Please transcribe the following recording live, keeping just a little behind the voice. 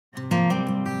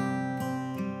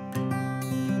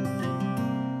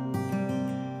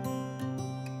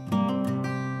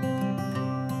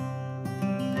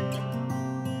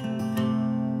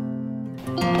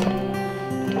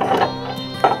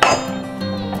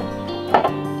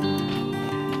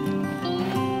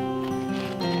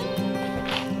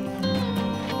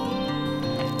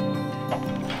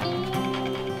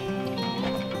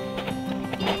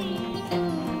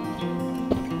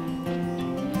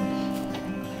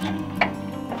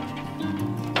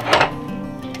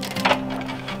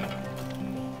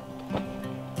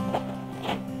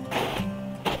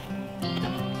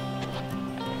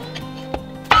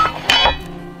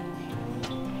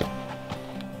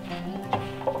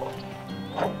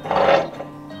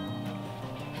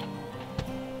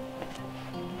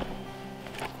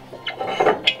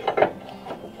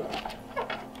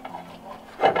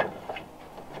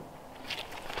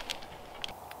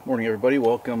Morning everybody,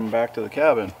 welcome back to the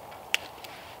cabin.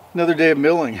 Another day of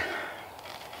milling.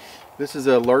 This is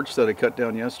a larch that I cut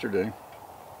down yesterday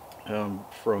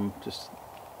from just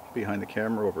behind the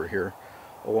camera over here,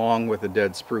 along with a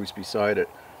dead spruce beside it.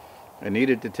 I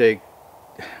needed to take,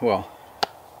 well,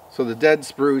 so the dead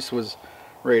spruce was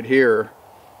right here,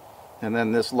 and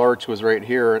then this larch was right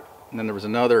here, and then there was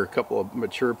another couple of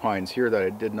mature pines here that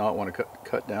I did not want to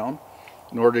cut down.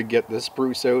 In order to get this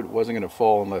spruce out, it wasn't going to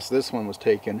fall unless this one was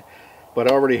taken.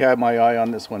 But I already had my eye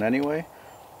on this one anyway,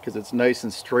 because it's nice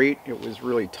and straight. It was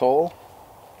really tall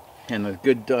and a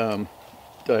good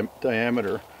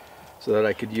diameter, so that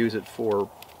I could use it for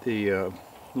the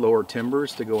lower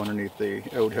timbers to go underneath the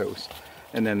outhouse.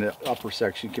 And then the upper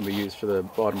section can be used for the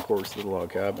bottom quarters of the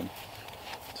log cabin.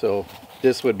 So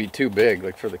this would be too big,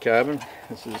 like for the cabin.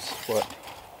 This is what,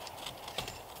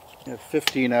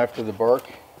 15 after the bark.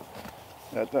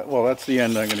 Well, that's the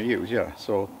end I'm going to use, yeah.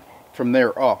 So from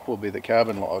there up will be the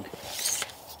cabin log.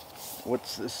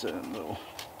 What's this end though?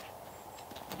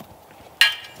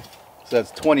 So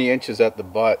that's 20 inches at the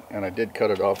butt, and I did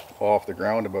cut it off the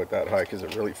ground about that high because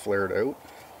it really flared out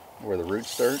where the roots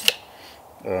start.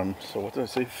 So what did I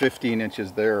say? 15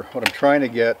 inches there. What I'm trying to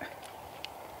get,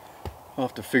 I'll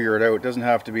have to figure it out. It doesn't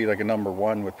have to be like a number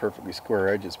one with perfectly square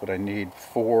edges, but I need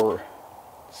 4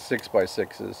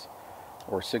 6x6s.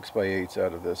 Or 6x8s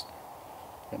out of this,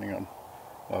 depending on,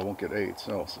 well, I won't get 8s,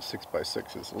 no, so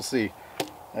 6x6s. We'll see.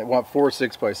 I want 4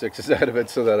 6x6s out of it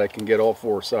so that I can get all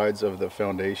 4 sides of the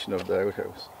foundation of the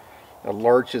outhouse. A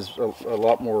larch is a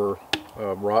lot more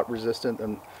rot resistant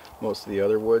than most of the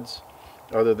other woods.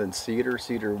 Other than cedar,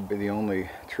 cedar would be the only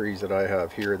trees that I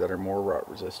have here that are more rot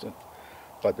resistant,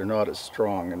 but they're not as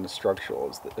strong and structural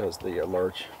as the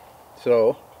larch.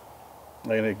 So I'm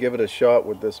going to give it a shot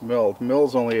with this mill. The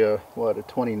mill's only a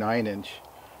 29 inch.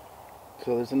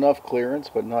 So there's enough clearance,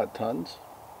 but not tons.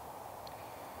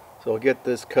 So I'll get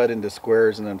this cut into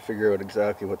squares and then figure out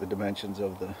exactly what the dimensions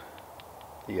of the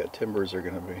timbers are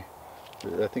going to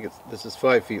be. I think this is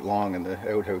 5 feet long and the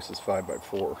outhouse is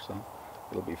 5x4, so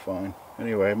it'll be fine.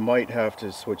 Anyway, I might have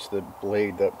to switch the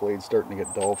blade. That blade's starting to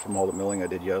get dull from all the milling I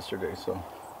did yesterday, so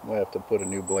I might have to put a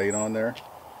new blade on there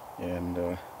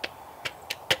and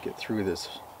get through this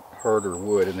harder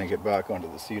wood and then get back onto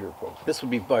the cedar post. This would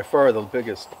be by far the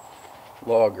biggest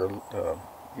log, or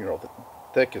you know, the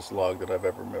thickest log that I've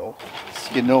ever milled.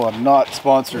 You know, I'm not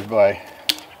sponsored by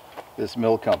this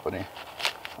mill company.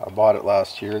 I bought it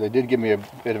last year. They did give me a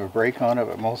bit of a break on it,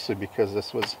 but mostly because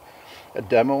this was a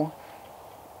demo.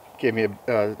 Gave me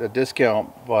a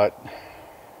discount, but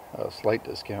a slight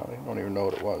discount. I don't even know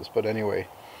what it was, but anyway,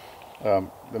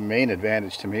 the main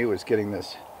advantage to me was getting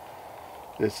this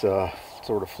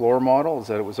sort of floor model, is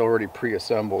that it was already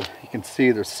pre-assembled. You can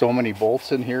see there's so many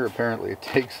bolts in here. Apparently it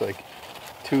takes like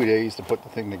 2 days to put the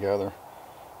thing together.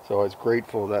 So I was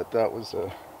grateful that that was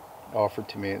offered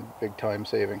to me, a big time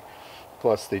saving.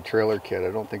 Plus the trailer kit, I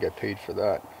don't think I paid for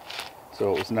that.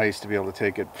 So it was nice to be able to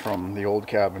take it from the old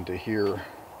cabin to here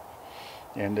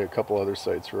and a couple other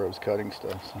sites where I was cutting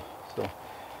stuff. So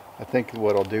I think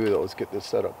what I'll do though is get this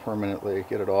set up permanently,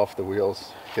 get it off the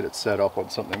wheels, get it set up on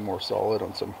something more solid,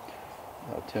 on some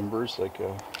timbers like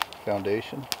a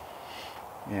foundation,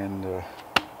 and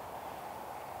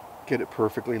get it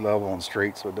perfectly level and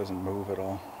straight so it doesn't move at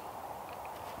all.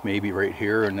 Maybe right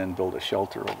here, and then build a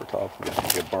shelter over top of it,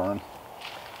 like a barn.